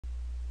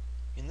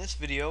this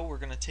video we're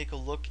going to take a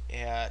look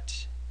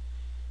at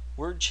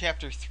Word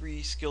Chapter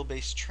 3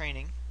 skill-based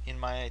training in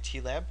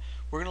MyITLab.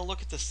 We're going to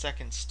look at the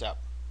second step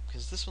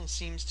because this one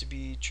seems to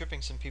be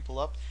tripping some people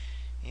up,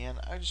 and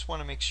I just want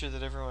to make sure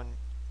that everyone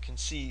can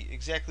see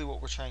exactly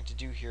what we're trying to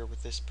do here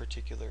with this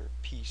particular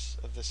piece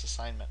of this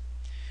assignment.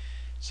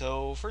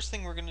 So first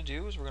thing we're going to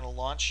do is we're going to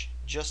launch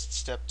just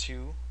step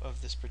 2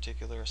 of this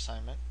particular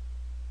assignment.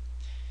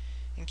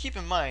 And keep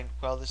in mind,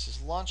 while this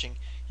is launching,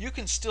 you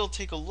can still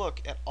take a look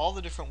at all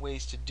the different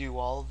ways to do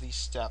all of these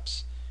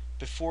steps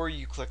before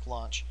you click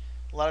launch.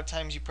 A lot of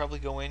times you probably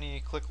go in and you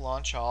click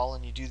launch all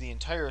and you do the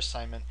entire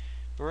assignment,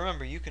 but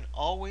remember, you can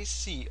always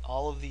see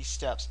all of these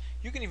steps.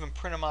 You can even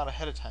print them out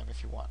ahead of time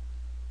if you want.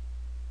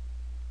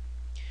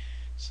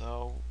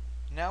 So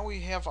now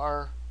we have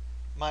our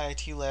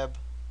MyITLab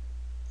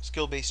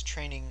skill-based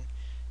training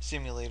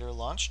simulator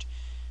launched.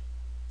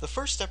 The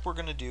first step we're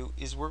going to do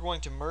is we're going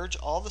to merge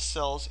all the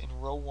cells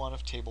in row 1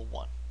 of table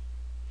 1.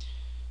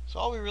 So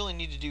all we really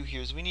need to do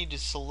here is we need to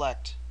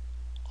select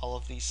all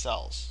of these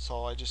cells.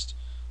 So I just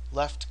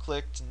left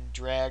clicked and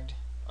dragged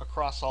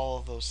across all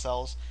of those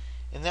cells,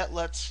 and that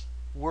lets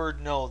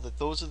Word know that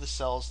those are the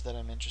cells that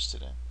I'm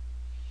interested in.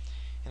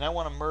 And I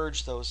want to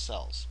merge those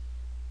cells.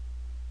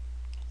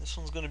 This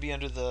one's going to be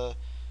under the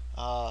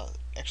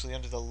actually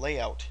under the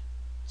layout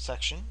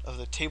section of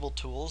the table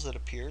tools that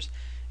appears.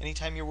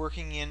 Anytime you're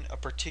working in a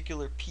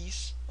particular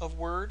piece of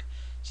Word,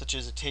 such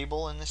as a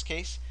table in this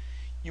case,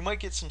 you might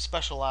get some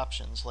special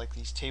options like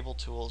these table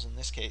tools in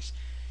this case.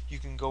 You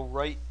can go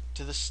right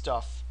to the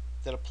stuff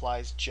that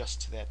applies just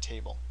to that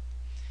table.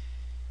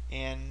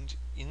 And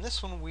in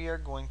this one we are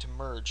going to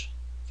merge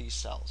these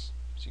cells.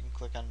 So you can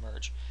click on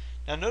merge.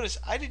 Now notice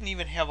I didn't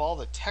even have all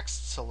the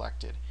text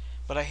selected,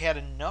 but I had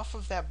enough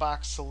of that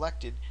box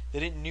selected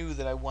that it knew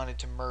that I wanted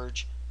to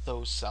merge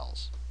those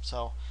cells.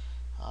 So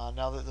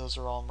now that those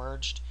are all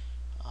merged,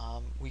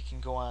 we can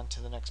go on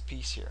to the next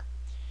piece here.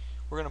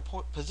 We're going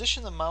to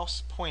position the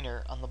mouse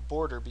pointer on the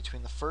border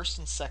between the first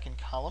and second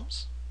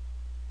columns.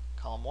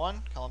 Column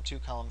 1, column 2,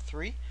 column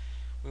 3.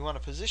 We want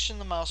to position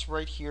the mouse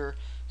right here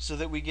so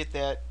that we get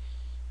that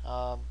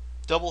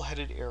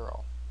double-headed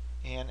arrow.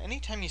 And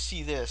anytime you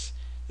see this,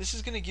 this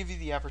is going to give you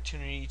the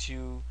opportunity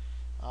to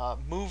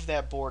move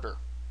that border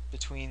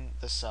between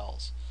the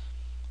cells.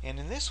 And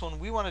in this one,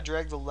 we want to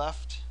drag the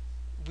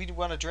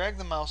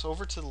mouse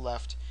over to the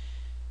left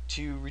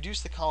to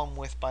reduce the column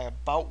width by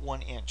about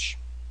 1 inch.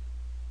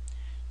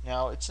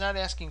 Now it's not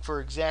asking for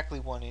exactly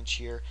 1 inch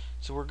here,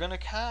 so we're going to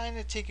kind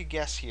of take a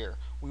guess here.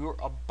 We were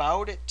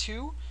about at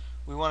 2.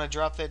 We want to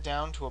drop that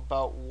down to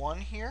about 1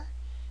 here,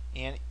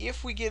 and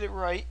if we get it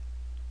right,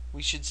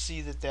 we should see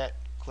that that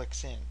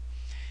clicks in.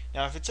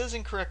 Now if it says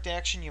incorrect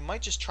action, you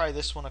might just try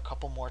this one a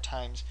couple more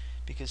times,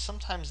 because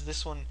sometimes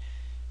this one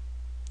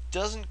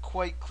doesn't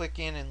quite click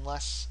in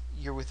unless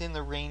you're within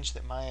the range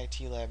that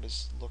MyITLab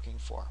is looking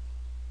for.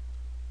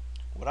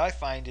 What I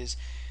find is,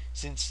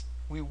 since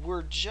we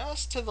were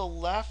just to the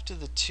left of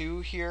the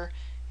 2 here,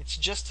 it's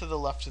just to the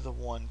left of the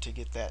 1 to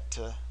get that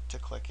to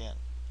click in.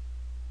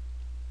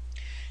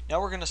 Now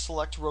we're going to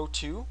select row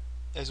 2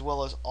 as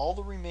well as all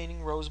the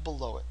remaining rows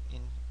below it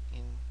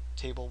in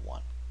table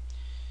 1.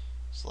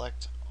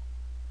 Select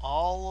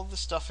all of the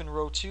stuff in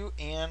row 2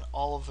 and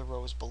all of the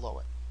rows below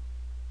it.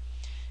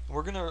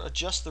 We're going to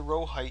adjust the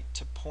row height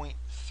to 0.3.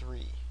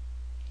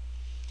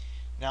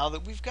 Now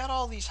that we've got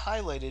all these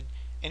highlighted,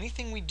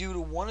 anything we do to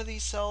one of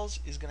these cells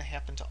is going to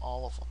happen to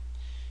all of them.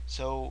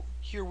 So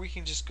here we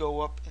can just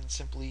go up and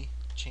simply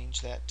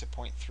change that to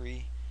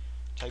 0.3,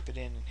 type it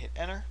in and hit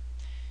enter,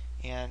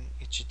 and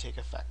it should take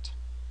effect.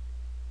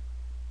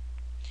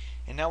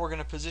 And now we're going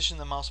to position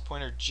the mouse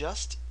pointer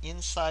just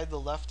inside the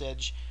left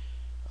edge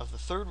of the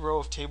third row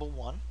of table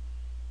 1.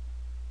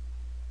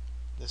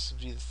 This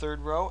would be the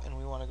third row, and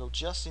we want to go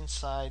just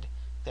inside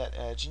that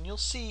edge. And you'll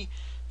see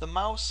the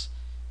mouse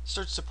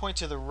starts to point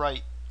to the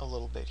right a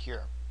little bit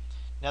here.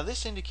 Now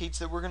this indicates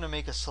that we're going to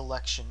make a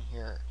selection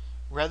here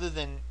rather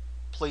than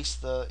place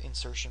the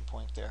insertion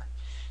point there.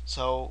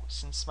 So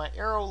since my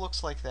arrow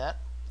looks like that,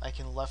 I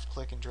can left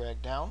click and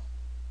drag down,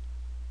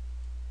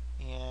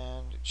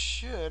 and it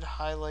should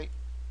highlight,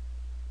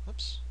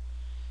 oops,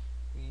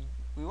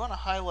 we want to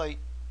highlight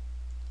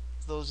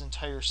those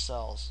entire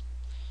cells.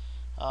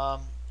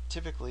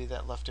 Typically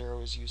that left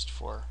arrow is used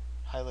for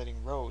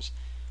highlighting rows.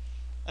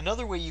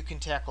 Another way you can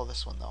tackle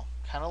this one though,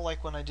 kind of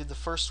like when I did the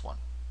first one,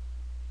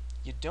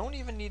 you don't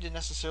even need to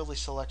necessarily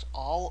select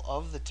all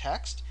of the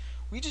text.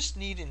 We just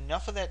need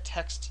enough of that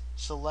text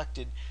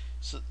selected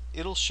so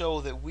it'll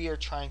show that we are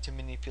trying to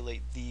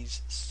manipulate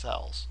these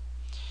cells.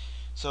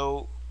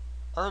 So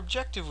our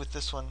objective with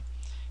this one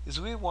is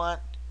we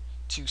want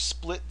to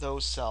split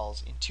those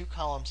cells in 2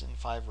 columns and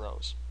 5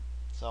 rows.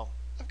 So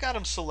I've got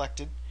them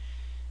selected,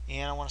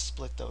 and I want to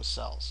split those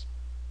cells.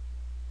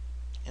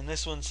 And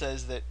this one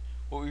says that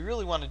what we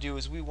really want to do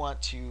is we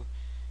want to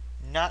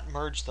not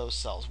merge those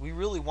cells. We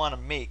really want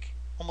to make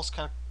almost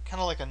kind of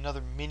like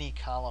another mini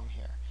column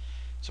here.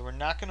 So we're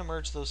not going to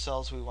merge those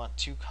cells. We want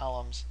 2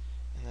 columns,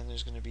 and then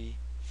there's going to be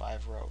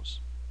 5 rows.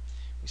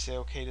 We say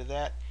OK to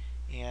that,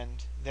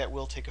 and that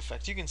will take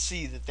effect. You can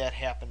see that that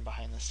happened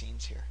behind the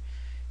scenes here.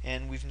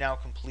 And we've now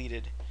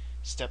completed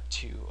step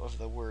 2 of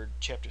the Word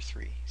Chapter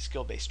 3,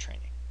 skill-based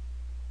training.